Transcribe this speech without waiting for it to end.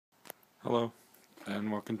Hello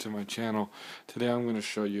and welcome to my channel. Today I'm going to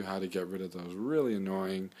show you how to get rid of those really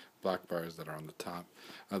annoying black bars that are on the top,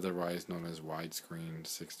 otherwise known as widescreen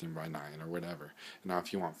 16:9 or whatever. Now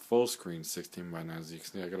if you want full screen 16:9, as you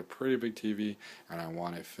can see I got a pretty big TV and I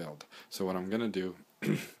want it filled. So what I'm going to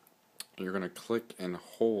do, you're going to click and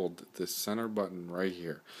hold this center button right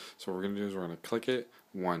here. So what we're going to do is we're going to click it,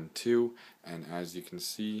 1, 2, and as you can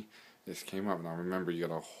see this came up. Now remember, you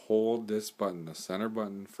gotta hold this button, the center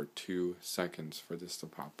button, for 2 seconds for this to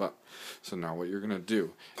pop up. So now what you're gonna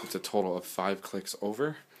do, it's a total of 5 clicks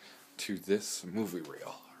over to this movie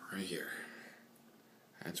reel right here.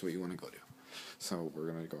 That's what you want to go to. So we're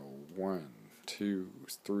gonna go 1, 2,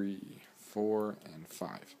 3, 4, and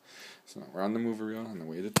 5. So now we're on the movie reel, and the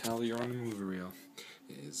way to tell you're on the movie reel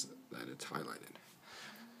is that it's highlighted.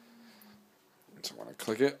 So when I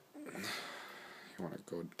click it, you want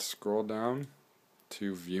to go scroll down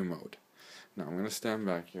to view mode. Now I'm going to stand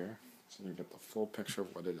back here so you get the full picture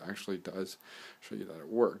of what it actually does, show you that it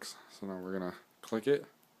works. So now we're going to click it,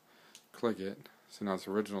 so now it's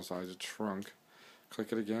original size, it's shrunk,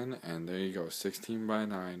 click it again, and there you go,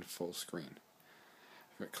 16:9 full screen.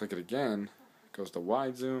 If I click it again, it goes to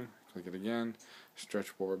wide zoom, click it again, stretch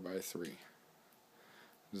forward by 3.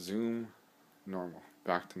 Zoom, normal,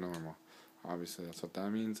 back to normal. Obviously that's what that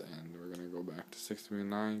means, and we're going to go back to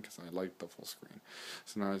 16:9 because I like the full screen.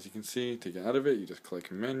 So now as you can see, to get out of it, you just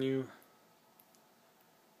click menu,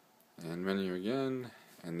 and menu again,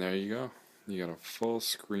 and there you go. You got a full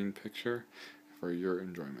screen picture for your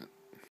enjoyment.